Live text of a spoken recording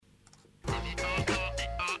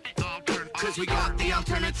Cause we got the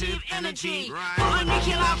alternative energy. For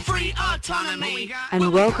nuclear-free autonomy.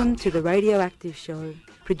 And welcome to the Radioactive Show,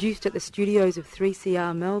 produced at the studios of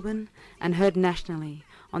 3CR Melbourne and heard nationally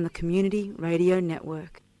on the Community Radio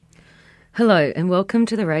Network. Hello and welcome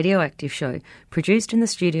to the Radioactive Show, produced in the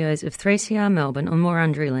studios of 3CR Melbourne on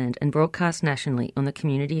Wurundjeri land and broadcast nationally on the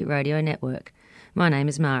Community Radio Network. My name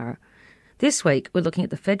is Mara. This week we're looking at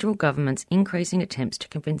the federal government's increasing attempts to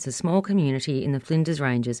convince a small community in the Flinders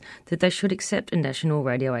Ranges that they should accept a national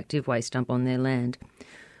radioactive waste dump on their land.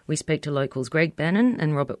 We speak to locals Greg Bannon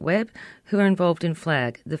and Robert Webb, who are involved in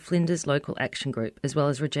FLAG, the Flinders Local Action Group, as well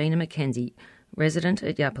as Regina McKenzie, resident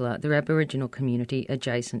at Yapala, the Aboriginal community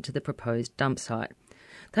adjacent to the proposed dump site.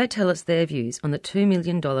 They tell us their views on the $2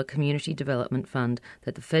 million community development fund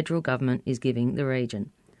that the federal government is giving the region.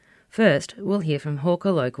 First, we'll hear from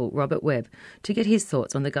Hawker local Robert Webb to get his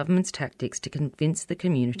thoughts on the government's tactics to convince the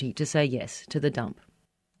community to say yes to the dump.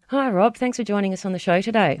 Hi Rob, thanks for joining us on the show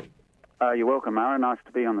today. You're welcome, Mara. Nice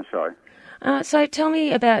to be on the show. So tell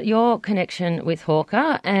me about your connection with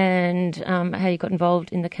Hawker and how you got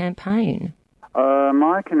involved in the campaign.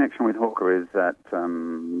 My connection with Hawker is that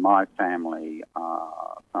my family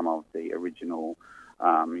are some of the original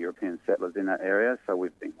European settlers in that area, so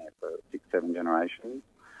we've been there for 6-7 generations.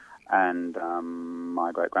 And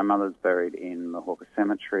my great-grandmother's buried in the Hawker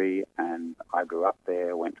Cemetery, and I grew up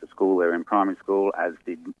there, went to school there in primary school, as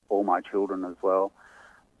did all my children as well.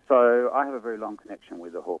 So I have a very long connection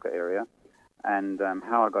with the Hawker area, and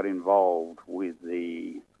how I got involved with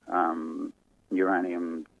the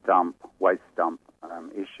uranium dump, waste dump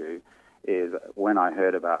issue is when I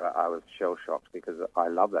heard about it, I was shell-shocked because I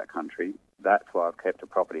love that country. That's why I've kept a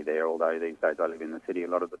property there, although these days I live in the city a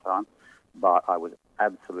lot of the time. But I was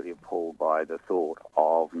absolutely appalled by the thought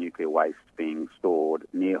of nuclear waste being stored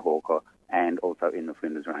near Hawker and also in the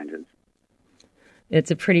Flinders Ranges. It's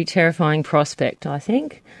a pretty terrifying prospect, I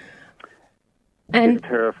think. And it's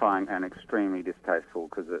terrifying and extremely distasteful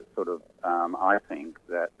because it sort of, I think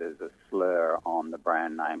that there's a slur on the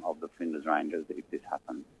brand name of the Flinders Ranges if this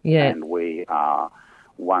happens. Yeah. And we are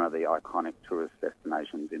one of the iconic tourist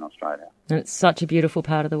destinations in Australia. And it's such a beautiful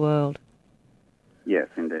part of the world. Yes,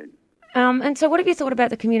 indeed. And so what have you thought about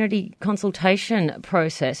the community consultation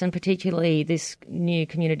process and particularly this new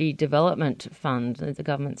community development fund that the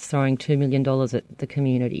government's throwing $2 million at the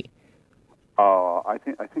community? Oh, I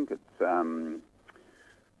think it's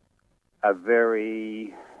a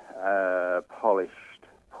very polished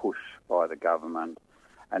push by the government,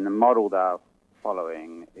 and the model they're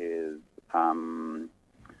following is,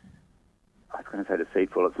 I was going to say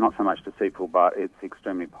deceitful. It's not so much deceitful, but it's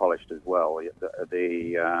extremely polished as well.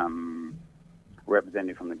 The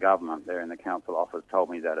representative from the government there in the council office told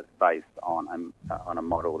me that it's based on a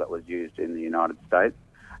model that was used in the United States,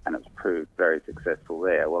 and it's proved very successful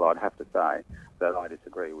there. Well, I'd have to say that I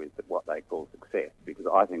disagree with what they call success, because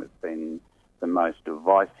I think it's been the most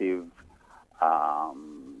divisive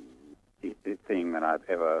thing that I've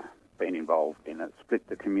ever been involved in. It split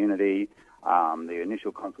the community. The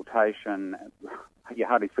initial consultation, you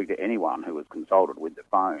hardly speak to anyone who was consulted with the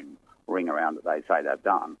phone ring around that they say they've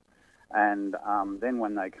done. And then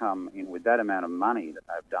when they come in with that amount of money that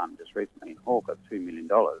they've done just recently in Hawker, $2 million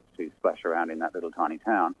to splash around in that little tiny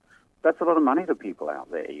town, that's a lot of money to people out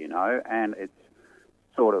there, you know, and it's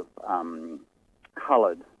sort of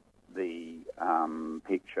coloured the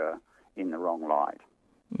picture in the wrong light.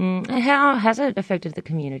 How has it affected the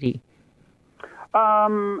community?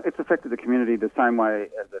 It's affected the community the same way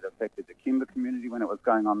as it affected the Kimber community when it was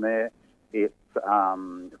going on there. It's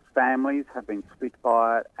families have been split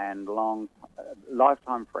by it, and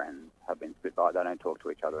lifetime friends have been split by it. They don't talk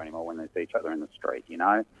to each other anymore when they see each other in the street, you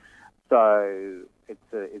know. So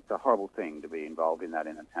it's a horrible thing to be involved in that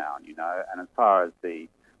in a town, you know. And as far as the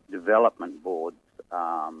development board's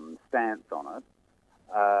stance on it,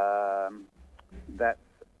 that's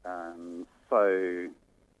so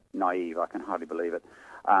naive, I can hardly believe it.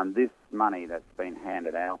 This money that's been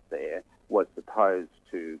handed out there was supposed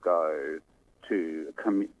to go to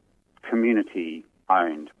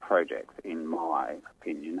community-owned projects, in my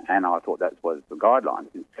opinion, and I thought that was the guidelines.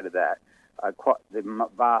 Instead of that, the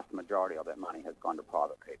vast majority of that money has gone to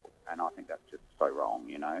private people, and I think that's just so wrong,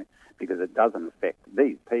 you know, because it doesn't affect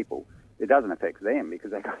these people. It doesn't affect them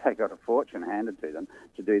because they got a fortune handed to them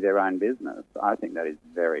to do their own business. I think that is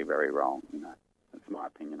very, very wrong, you know. That's my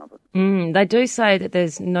opinion of it. They do say that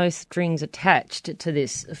there's no strings attached to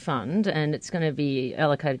this fund and it's going to be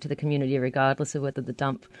allocated to the community regardless of whether the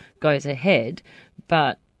dump goes ahead,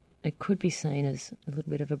 but it could be seen as a little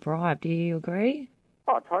bit of a bribe. Do you agree?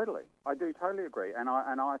 Oh, totally. I do totally agree. And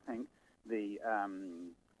I think the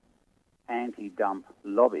anti-dump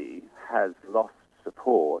lobby has lost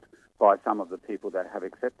support by some of the people that have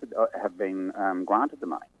have been granted the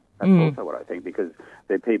money. That's also what I think, because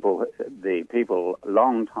the people,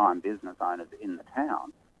 long-time business owners in the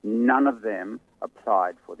town, none of them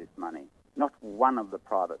applied for this money. Not one of the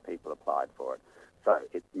private people applied for it. So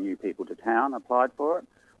it's new people to town applied for it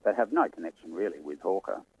that have no connection really with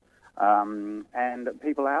Hawker. And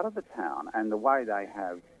people out of the town, and the way they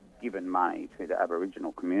have given money to the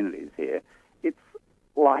Aboriginal communities here, it's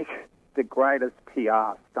like the greatest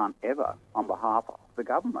PR stunt ever on behalf of the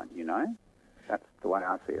government, you know. That's the way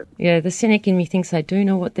I see it. Yeah, the cynic in me thinks they do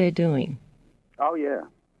know what they're doing. Oh, yeah.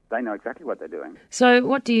 They know exactly what they're doing. So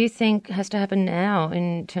what do you think has to happen now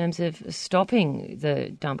in terms of stopping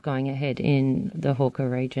the dump going ahead in the Hawker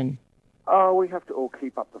region? Oh, we have to all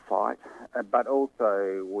keep up the fight, but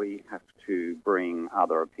also we have to bring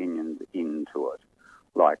other opinions into it,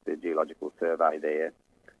 like the Geological Survey there.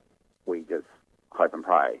 We just hope and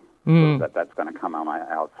pray that that's going to come on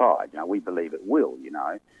our side. You know, we believe it will, you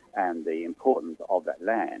know, and the importance of that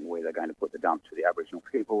land where they're going to put the dump to the Aboriginal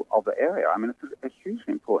people of the area. I mean, it's a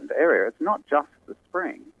hugely important area. It's not just the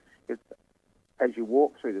spring. It's, as you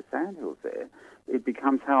walk through the sandhills there, it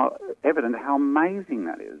becomes evident how amazing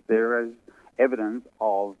that is. There is evidence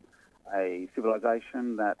of a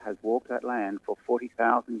civilization that has walked that land for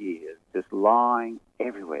 40,000 years, just lying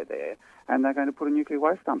everywhere there, and they're going to put a nuclear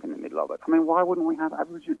waste dump in the middle of it. I mean, why wouldn't we have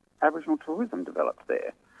Aboriginal tourism developed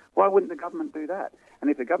there? Why wouldn't the government do that?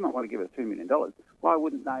 And if the government want to give us $2 million, why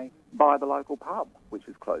wouldn't they buy the local pub, which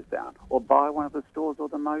is closed down, or buy one of the stores or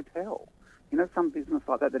the motel? You know, some business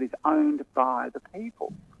like that is owned by the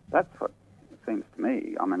people. That's what it seems to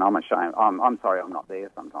me. I mean, I'm ashamed. I'm sorry I'm not there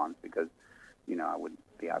sometimes because, you know, I would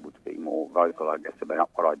be able to be more vocal, I guess, about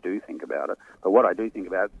what I do think about it. But what I do think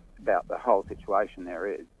about the whole situation there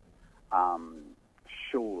is,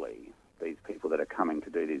 surely these people that are coming to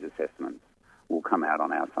do these assessments will come out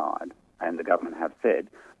on our side. And the government have said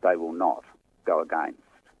they will not go against,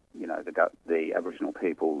 you know, the Aboriginal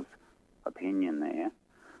people's opinion there.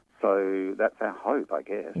 So that's our hope, I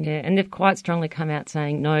guess. Yeah, and they've quite strongly come out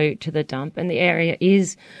saying no to the dump. And the area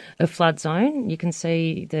is a flood zone. You can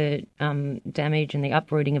see the damage and the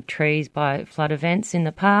uprooting of trees by flood events in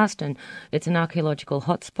the past, and it's an archaeological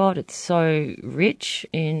hotspot. It's so rich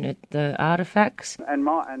in the artefacts. And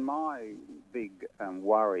my big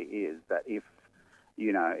worry is that if,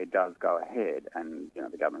 you know, it does go ahead and, you know,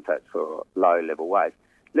 the government says for low-level waste,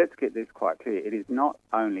 let's get this quite clear. It is not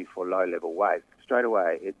only for low-level waste. Straight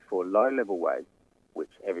away, it's for low-level waste, which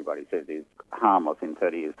everybody says is harmless in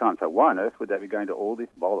 30 years' time. So why on earth would they be going to all this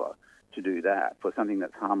bother to do that for something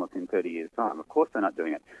that's harmless in 30 years' time? Of course they're not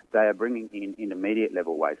doing it. They are bringing in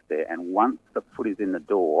intermediate-level waste there, and once the foot is in the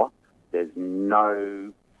door, there's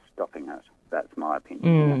no stopping it. That's my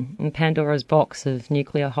opinion. And Pandora's box of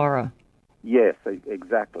nuclear horror. Yes,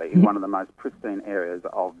 exactly, in one of the most pristine areas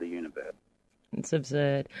of the universe. It's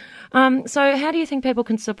absurd. So how do you think people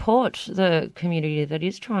can support the community that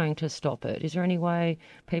is trying to stop it? Is there any way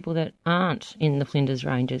people that aren't in the Flinders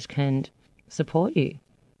Ranges can support you?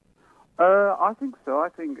 I think so. I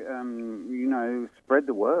think, you know, spread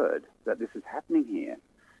the word that this is happening here,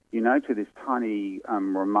 you know, to this tiny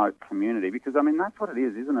remote community. Because, I mean, that's what it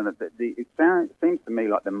is, isn't it? It seems to me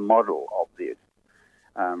like the model of this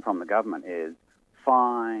from the government is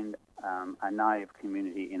find a native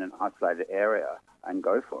community in an isolated area and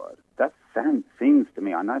go for it. That seems to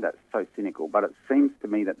me, I know that's so cynical, but it seems to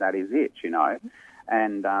me that is it, you know.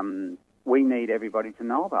 And we need everybody to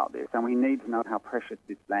know about this, and we need to know how precious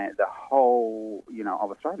this land, the whole, you know,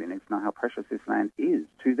 of Australia needs to know how precious this land is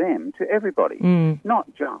to them, to everybody, not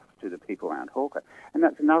just to the people around Hawker. And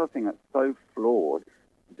that's another thing that's so flawed,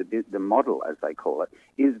 the model, as they call it,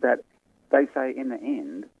 is that they say in the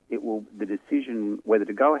end, the decision whether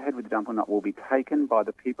to go ahead with the dump or not will be taken by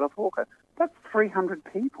the people of Hawker. That's 300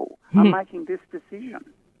 people are making this decision.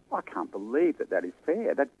 I can't believe that is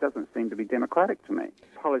fair. That doesn't seem to be democratic to me.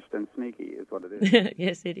 Polished and sneaky is what it is.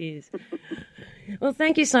 Yes, it is. Well,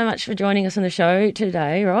 thank you so much for joining us on the show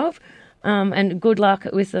today, Rob. And good luck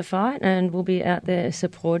with the fight, and we'll be out there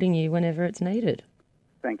supporting you whenever it's needed.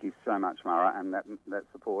 Thank you so much, Mara, and that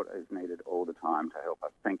support is needed all the time to help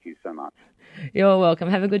us. Thank you so much. You're welcome.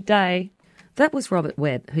 Have a good day. That was Robert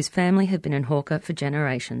Webb, whose family have been in Hawker for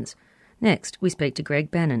generations. Next, we speak to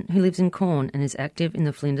Greg Bannon, who lives in Corn and is active in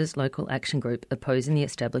the Flinders Local Action Group opposing the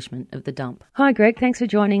establishment of the dump. Hi, Greg. Thanks for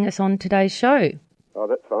joining us on today's show. Oh,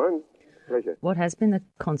 that's fine. Pleasure. What has been the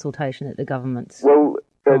consultation that the government's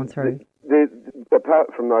gone through?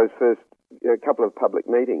 Apart from those first couple of public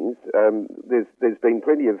meetings, there's been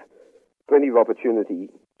plenty of opportunity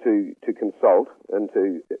to consult and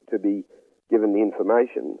to given the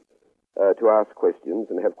information to ask questions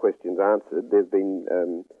and have questions answered. There have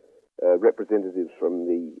been representatives from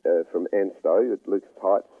ANSTO at Lucas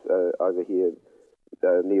Heights over here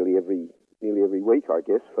nearly every week, I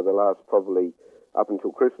guess, for the last probably up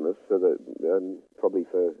until Christmas, so that probably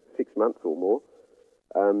for 6 months or more.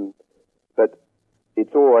 But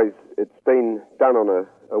it's been done on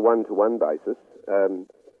a one-to-one basis.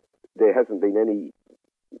 There hasn't been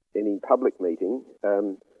any public meeting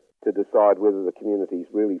to decide whether the community is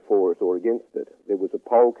really for it or against it. There was a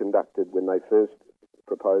poll conducted when they first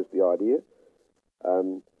proposed the idea,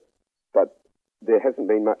 but there hasn't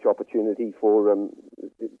been much opportunity for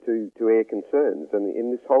to air concerns. And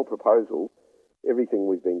in this whole proposal, everything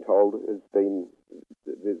we've been told has been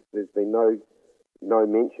there's been no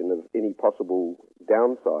mention of any possible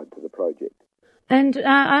downside to the project. And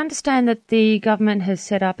I understand that the government has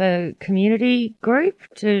set up a community group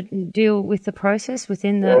to deal with the process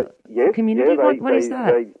within the community. Yeah, what is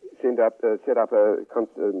that? They set up a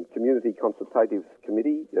community consultative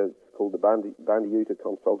committee called the Bandiuta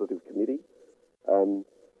Consultative Committee, and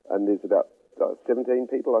there's about 17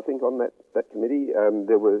 people, I think, on that committee.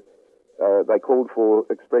 They called for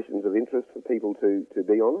expressions of interest for people to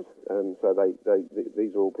be on it, so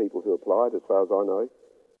these are all people who applied, as far as I know,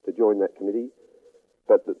 to join that committee.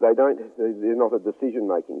 But they're not a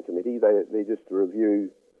decision-making committee. They're just to review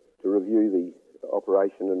the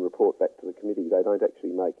operation and report back to the committee. They don't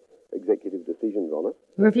actually make executive decisions on it.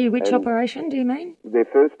 Review which operation, do you mean? Their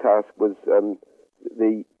first task was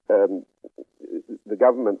the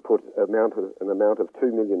government put an amount of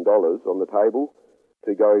 $2 million on the table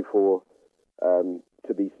to go for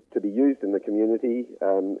to be used in the community,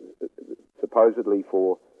 supposedly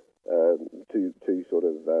for to sort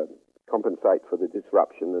of compensate for the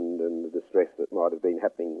disruption and the distress that might have been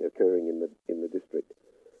occurring in the district,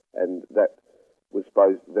 and that was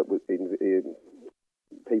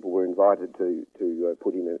people were invited to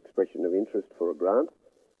put in an expression of interest for a grant,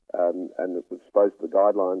 and it was supposed the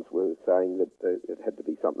guidelines were saying that it had to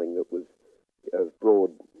be something that was of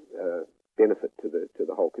broad benefit to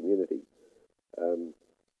the whole community.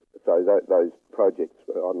 So those projects,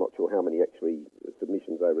 I'm not sure how many actually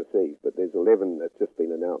submissions they received, but there's 11 that's just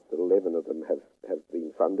been announced that 11 of them have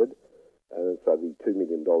been funded. So the $2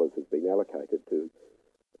 million has been allocated to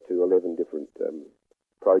 11 different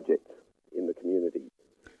projects in the community.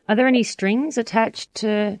 Are there any strings attached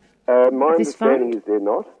to my this understanding fund? is they're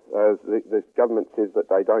not. The government says that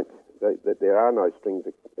that there are no strings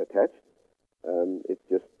attached. It's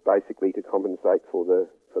just basically to compensate for the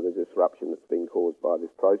disruption that's been caused by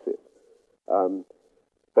this process.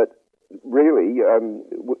 But really,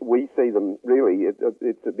 we see them really.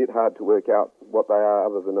 It's a bit hard to work out what they are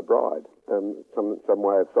other than a bribe. Some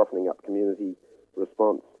way of softening up community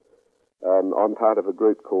response. I'm part of a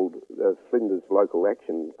group called Flinders Local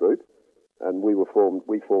Action Group, and we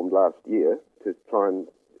formed last year to try and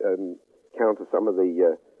counter some of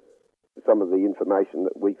the information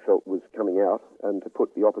that we felt was coming out, and to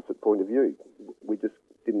put the opposite point of view. We just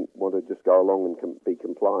didn't want to just go along and be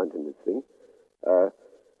compliant in this thing.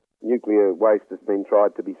 Nuclear waste has been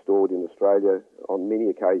tried to be stored in Australia on many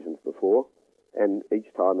occasions before, and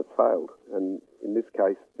each time it's failed. And in this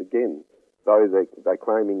case, again, though they're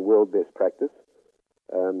claiming world best practice,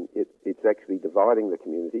 it's actually dividing the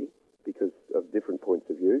community because of different points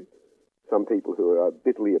of view. Some people who are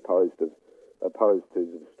bitterly opposed to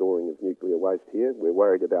the storing of nuclear waste here. We're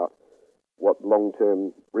worried about what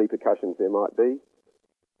long-term repercussions there might be,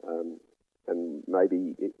 and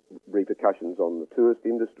maybe repercussions on the tourist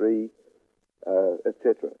industry,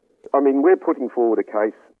 etc. I mean, we're putting forward a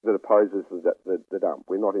case that opposes the dump.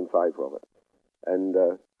 We're not in favour of it,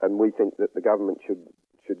 and we think that the government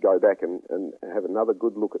should go back and have another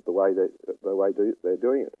good look at the way they're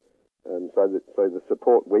doing it. So the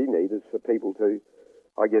support we need is for people to,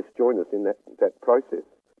 I guess, join us in that process.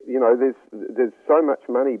 You know, there's so much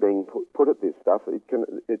money being put at this stuff. It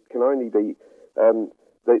can only be.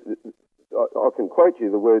 I can quote you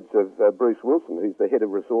the words of Bruce Wilson, who's the head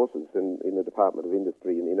of resources in the Department of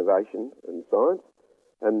Industry and Innovation and Science,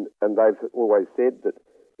 and they've always said that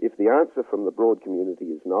if the answer from the broad community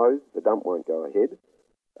is no, the dump won't go ahead.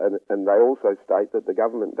 And they also state that the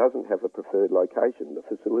government doesn't have a preferred location. The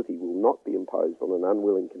facility will not be imposed on an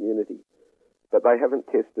unwilling community. But they haven't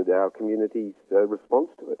tested our community's response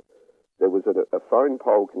to it. There was a phone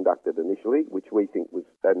poll conducted initially, which we think was,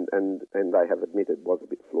 and they have admitted was a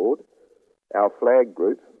bit flawed. Our FLAG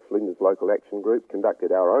group, Flinders Local Action Group,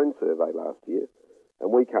 conducted our own survey last year,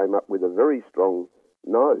 and we came up with a very strong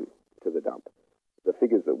no to the dump. The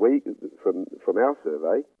figures that we, from our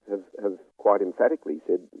survey, have quite emphatically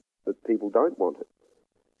said that people don't want it.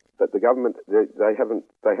 But the government, they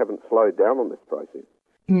haven't slowed down on this process.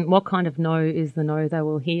 What kind of no is the no they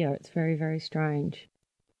will hear? It's very, very strange.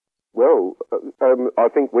 Well, I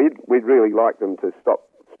think we'd really like them to stop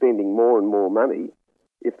spending more and more money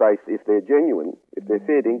if they're genuine, if they're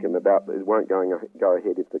fair dinkum about it won't go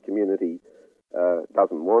ahead if the community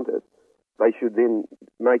doesn't want it. They should then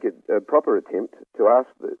make a proper attempt to ask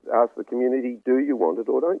the community, do you want it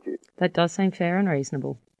or don't you? That does seem fair and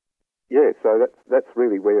reasonable. Yeah, so that's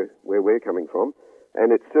really where we're coming from,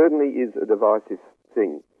 and it certainly is a divisive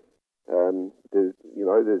thing. There's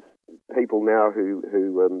people now who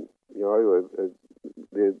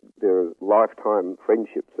their lifetime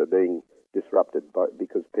friendships are being disrupted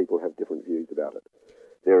because people have different views about it.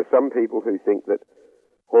 There are some people who think that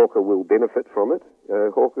Hawker will benefit from it.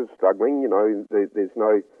 Hawker's struggling, there's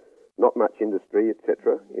not much industry,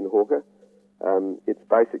 etc. in Hawker. It's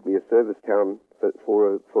basically a service town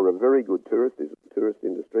for a very good tourist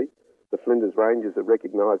industry. The Flinders Ranges are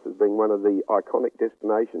recognised as being one of the iconic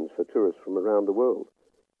destinations for tourists from around the world.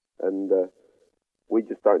 And we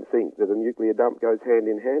just don't think that a nuclear dump goes hand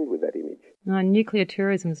in hand with that image. No, nuclear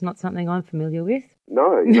tourism is not something I'm familiar with.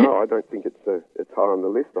 No, I don't think it's high on the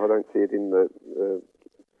list. I don't see it in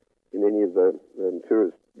any of the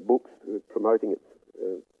tourist books promoting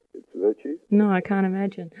its virtues. No, I can't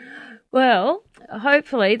imagine. Well,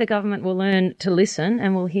 hopefully the government will learn to listen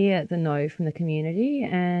and will hear the no from the community,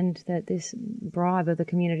 and that this bribe of the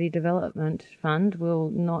Community Development Fund will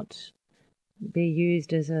not be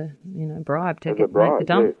used as a bribe to make the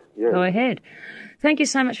dump go ahead. Thank you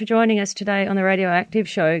so much for joining us today on the Radioactive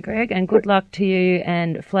Show, Greg, and good luck to you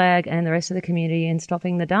and Flag and the rest of the community in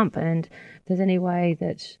stopping the dump. And if there's any way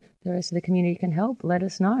that the rest of the community can help, let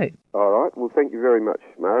us know. All right. Well, thank you very much,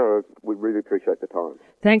 Mara. We really appreciate the time.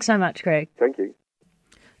 Thanks so much, Greg. Thank you.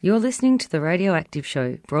 You're listening to The Radioactive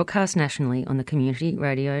Show, broadcast nationally on the Community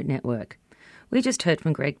Radio Network. We just heard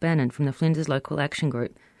from Greg Bannon from the Flinders Local Action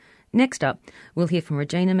Group. Next up, we'll hear from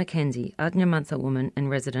Regina McKenzie, Adnyamuntha woman and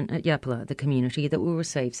resident at Yapala, the community that will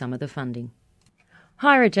receive some of the funding.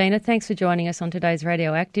 Hi, Regina. Thanks for joining us on today's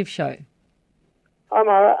Radioactive Show. Hi,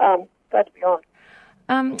 Mara. Glad to be on.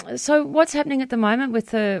 So what's happening at the moment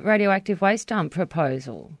with the radioactive waste dump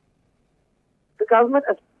proposal? The government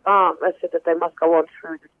has said that they must go on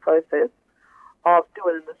through this process of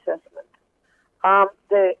doing an assessment.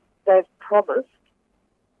 They've promised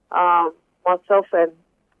myself and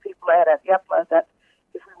people out at Yapala that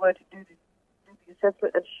if we were to do the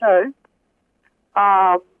assessment and show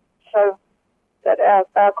that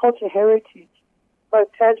our culture heritage,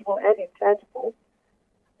 both tangible and intangible,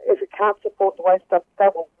 if it can't support the waste dump, they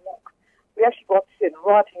will walk. We actually got this in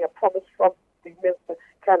writing, a promise from the Minister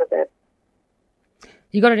Canavan.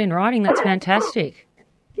 You got it in writing? That's fantastic.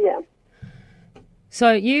 Yeah.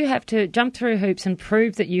 So you have to jump through hoops and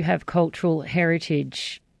prove that you have cultural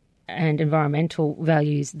heritage and environmental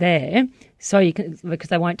values there, so you can, because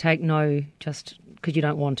they won't take no just because you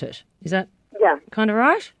don't want it. Is that kind of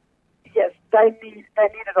right? Yes, they need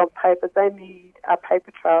it on paper. They need a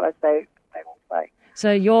paper trail, as they will say.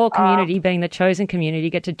 So your community, being the chosen community,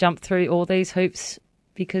 get to jump through all these hoops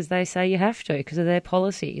because they say you have to, because of their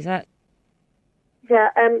policy. Is that? Yeah,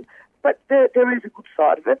 but there is a good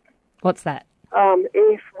side of it. What's that?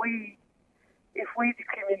 If we, the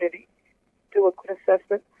community, do a good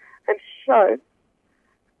assessment and show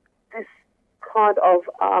this kind of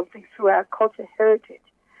thing through our culture heritage,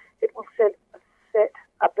 it will set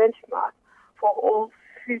a benchmark for all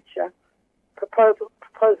future proposals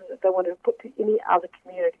that they want to put to any other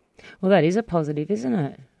community. Well, that is a positive, isn't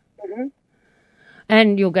it? Mm-hmm.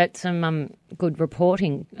 And you'll get some good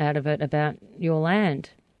reporting out of it about your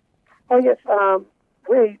land. Oh, yes.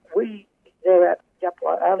 We there at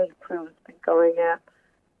Yapala, our little crew has been going out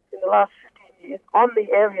in the last 15 years on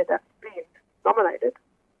the area that's been nominated.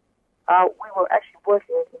 We were actually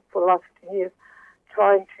working with them for the last 15 years,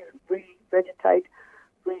 trying to revegetate,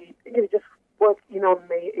 just work in on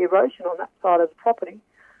the erosion on that side of the property,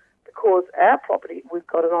 because our property, we've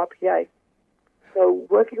got an IPA. So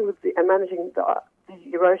working with and managing the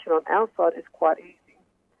erosion on our side is quite easy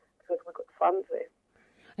because we've got funds there.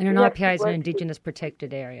 And an IPA is an Indigenous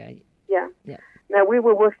protected area. Yeah. Now, we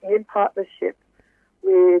were working in partnership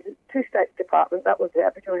with two state departments. That was the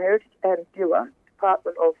Aboriginal Heritage and DEWA,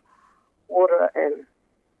 Department of Water and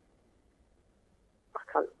I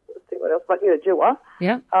can't think what else, but DEWA.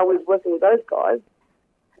 Yeah. We was working with those guys,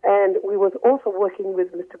 and we was also working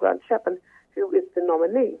with Mr. Grant Chapman, who is the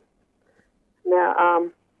nominee. Now,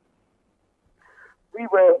 we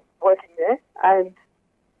were working there, and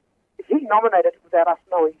he nominated without us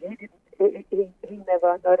knowing. He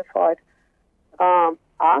never notified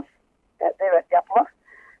us there at Yapala,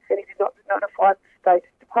 and he did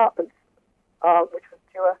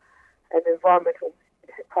environmental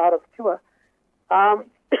part of tour,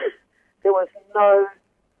 there was no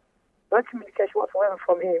communication whatsoever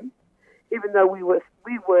from him, even though we were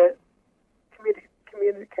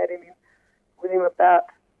communicating with him about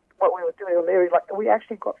what we were doing on the area. Like, we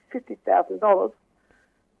actually got $50,000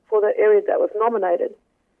 for the area that was nominated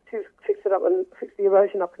to fix it up and fix the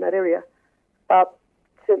erosion up in that area. But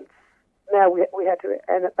since now we had to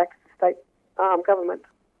hand it back to the state government.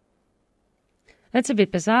 That's a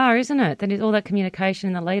bit bizarre, isn't it? That is all that communication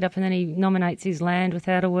in the lead up, and then he nominates his land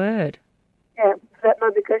without a word. Yeah, without no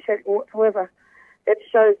negotiating whatsoever. It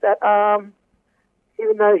shows that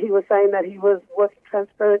even though he was saying that he was working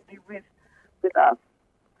transparently with us,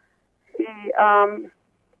 he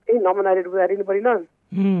nominated without anybody knowing.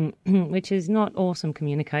 Which is not awesome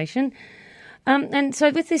communication. And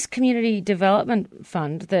so with this community development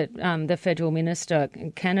fund that the Federal Minister,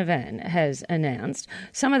 Canavan, has announced,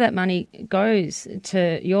 some of that money goes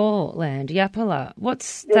to your land, Yapala.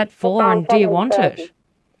 What's that for, and do you want it?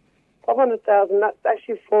 500,000, that's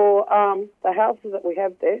actually for the houses that we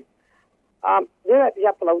have there. They're at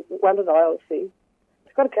Yapala, under the ILC.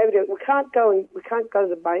 It's got a caveat. We can't go to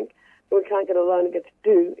the bank, and we can't get a loan and get to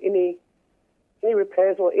do any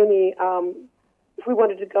repairs or any. If we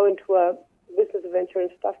wanted to go into a business venture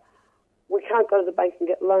and stuff, we can't go to the bank and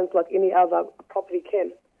get loans like any other property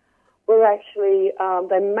can. We're actually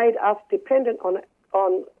they made us dependent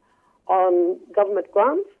on government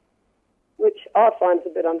grants, which I find a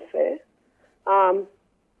bit unfair. I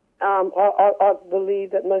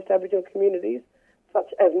believe that most Aboriginal communities,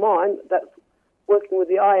 such as mine, that's working with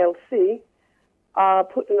the ILC, are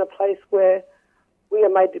put in a place where we are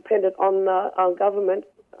made dependent on government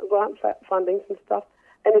grant fundings and stuff.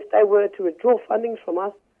 And if they were to withdraw funding from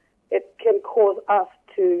us, it can cause us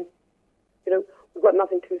to, we've got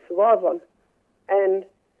nothing to survive on. And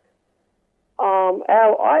our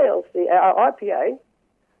ILC, our IPA,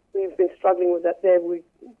 we've been struggling with that there. We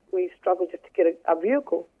struggled just to get a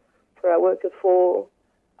vehicle for our workers for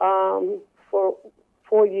 4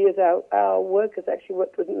 years. Our workers actually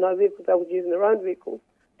worked with no vehicles. They were using their own vehicles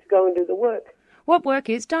to go and do the work. What work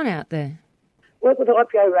is done out there? Work with the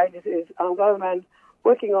IPA rangers is going around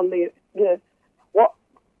working on the,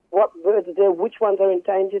 what birds are there, which ones are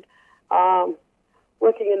endangered,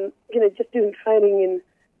 working in, just doing training in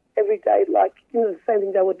every day, like, the same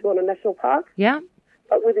thing they would do on a national park. Yeah.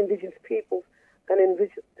 But with Indigenous people and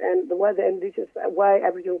the way the way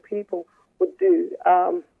Aboriginal people would do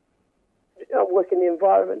work in the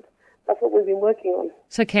environment. That's what we've been working on.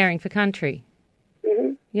 So caring for country.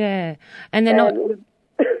 Mm-hmm. Yeah. And they're not...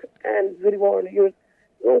 And Vili Warren, you've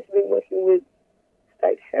also been working with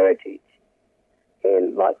state heritage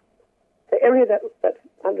in, like, the area that's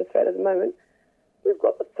under threat at the moment. We've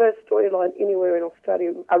got the first storyline anywhere in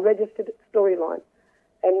Australia, a registered storyline,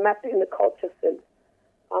 and mapped it in the culture sense.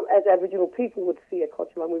 As Aboriginal people would see a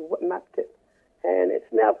culture line, we've mapped it, and it's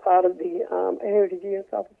now part of the heritage in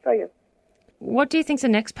South Australia. What do you think's the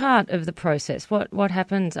next part of the process? What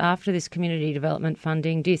happens after this community development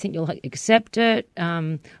funding? Do you think you'll accept it?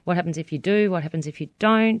 What happens if you do? What happens if you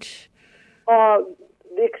don't?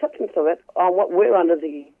 The acceptance of it, what we're under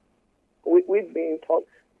we've been told,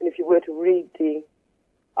 and if you were to read the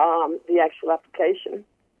actual application,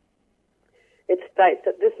 it states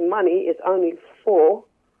that this money is only for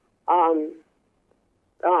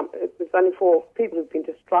it's only for people who've been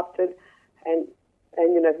disrupted and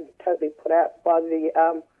totally put out by the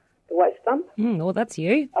waste dump. Well, that's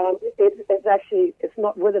you. It's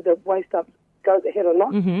not whether the waste dump goes ahead or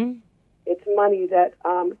not. Mm-hmm. It's money that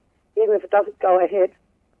even if it doesn't go ahead,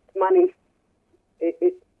 money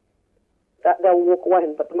that they'll walk away,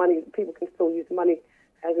 but the money, people can still use the money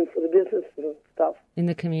as in for the business and stuff in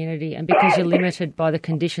the community. And because you're limited by the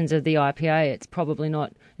conditions of the IPA, it's possibly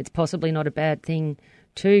not a bad thing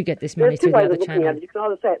to get this money through the other channel. At it. You can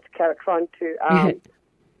either say it's a carrot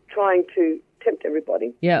trying to tempt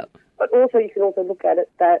everybody. Yeah. But also you can also look at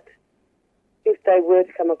it that if they were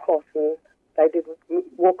to come across and they did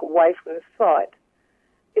walk away from the site,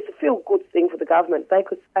 it's a feel-good thing for the government. They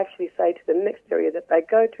could actually say to the next area that they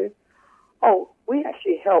go to, we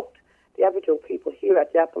actually helped the Aboriginal people here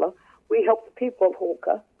at Yapala. We helped the people of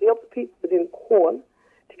Hawker. We helped the people within Corn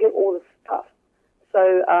to get all this stuff.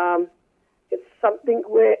 So it's something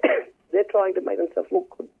where they're trying to make themselves look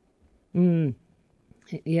good.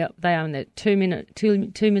 Yeah, they own that $2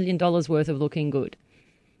 million worth of looking good.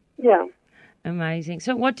 Yeah. Amazing.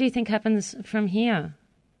 So what do you think happens from here?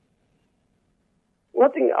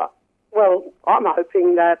 One thing, I'm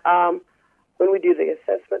hoping that when we do the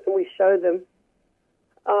assessment and we show them,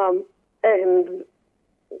 and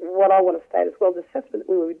what I want to state as well, the assessment that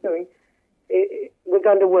we will be doing we're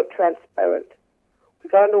going to work transparent.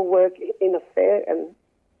 We're going to work in a fair and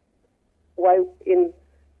way in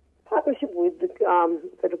partnership with the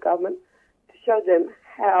federal government to show them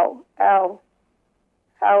how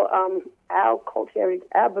our culture areas,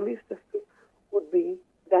 our belief system would be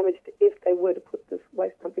damaged if they were to put this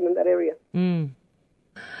waste dumping in that area. Mm.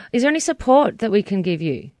 Is there any support that we can give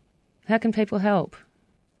you? How can people help?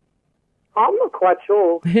 I'm not quite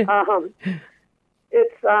sure. We've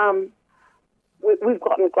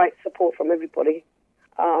gotten great support from everybody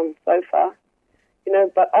so far,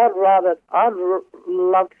 but I'd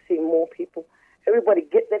love to see more people. Everybody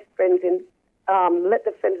get their friends in, let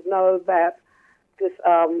their friends know about this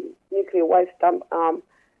nuclear waste dump.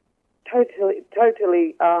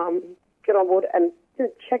 Totally get on board and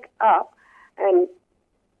check up. And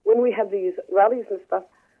when we have these rallies and stuff,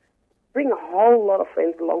 bring a whole lot of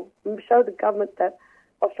friends along and show the government that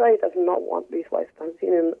Australia does not want these waste dumps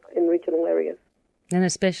in regional areas. And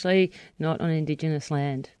especially not on Indigenous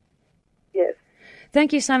land. Yes.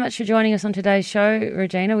 Thank you so much for joining us on today's show,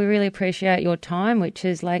 Regina. We really appreciate your time, which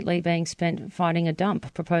is lately being spent fighting a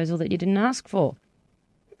dump proposal that you didn't ask for.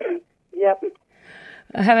 Yep.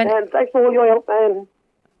 And thanks for all your help, man.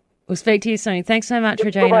 We'll speak to you soon. Thanks so much,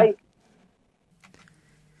 Regina. Bye-bye.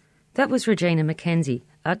 That was Regina McKenzie,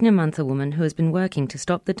 Adnyamuntha woman who has been working to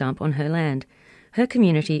stop the dump on her land. Her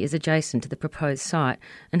community is adjacent to the proposed site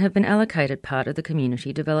and have been allocated part of the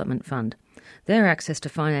Community Development Fund. Their access to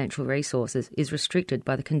financial resources is restricted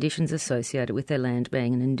by the conditions associated with their land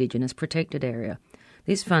being an Indigenous protected area.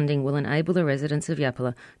 This funding will enable the residents of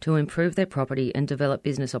Yapala to improve their property and develop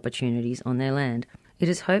business opportunities on their land. It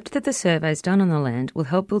is hoped that the surveys done on the land will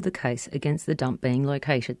help build the case against the dump being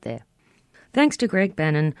located there. Thanks to Greg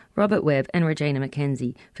Bannon, Robert Webb and Regina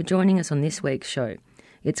McKenzie for joining us on this week's show.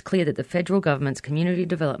 It's clear that the federal government's Community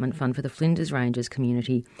Development Fund for the Flinders Ranges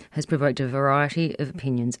community has provoked a variety of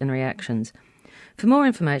opinions and reactions. For more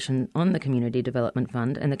information on the Community Development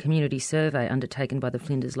Fund and the community survey undertaken by the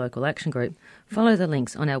Flinders Local Action Group, follow the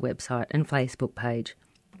links on our website and Facebook page.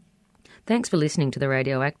 Thanks for listening to The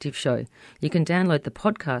Radioactive Show. You can download the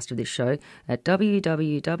podcast of this show at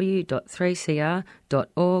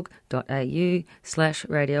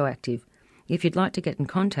www.3cr.org.au/radioactive. If you'd like to get in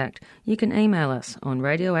contact, you can email us on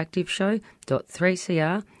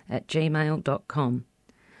radioactiveshow.3cr@gmail.com.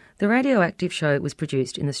 The Radioactive Show was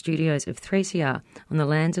produced in the studios of 3CR on the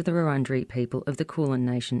lands of the Wurundjeri people of the Kulin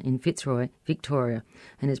Nation in Fitzroy, Victoria,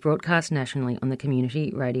 and is broadcast nationally on the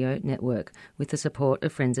Community Radio Network with the support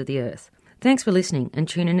of Friends of the Earth. Thanks for listening, and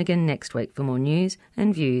tune in again next week for more news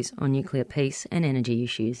and views on nuclear peace and energy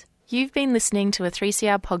issues. You've been listening to a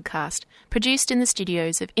 3CR podcast produced in the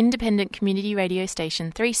studios of independent community radio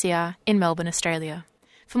station 3CR in Melbourne, Australia.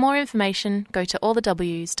 For more information, go to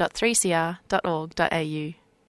allthews.3cr.org.au.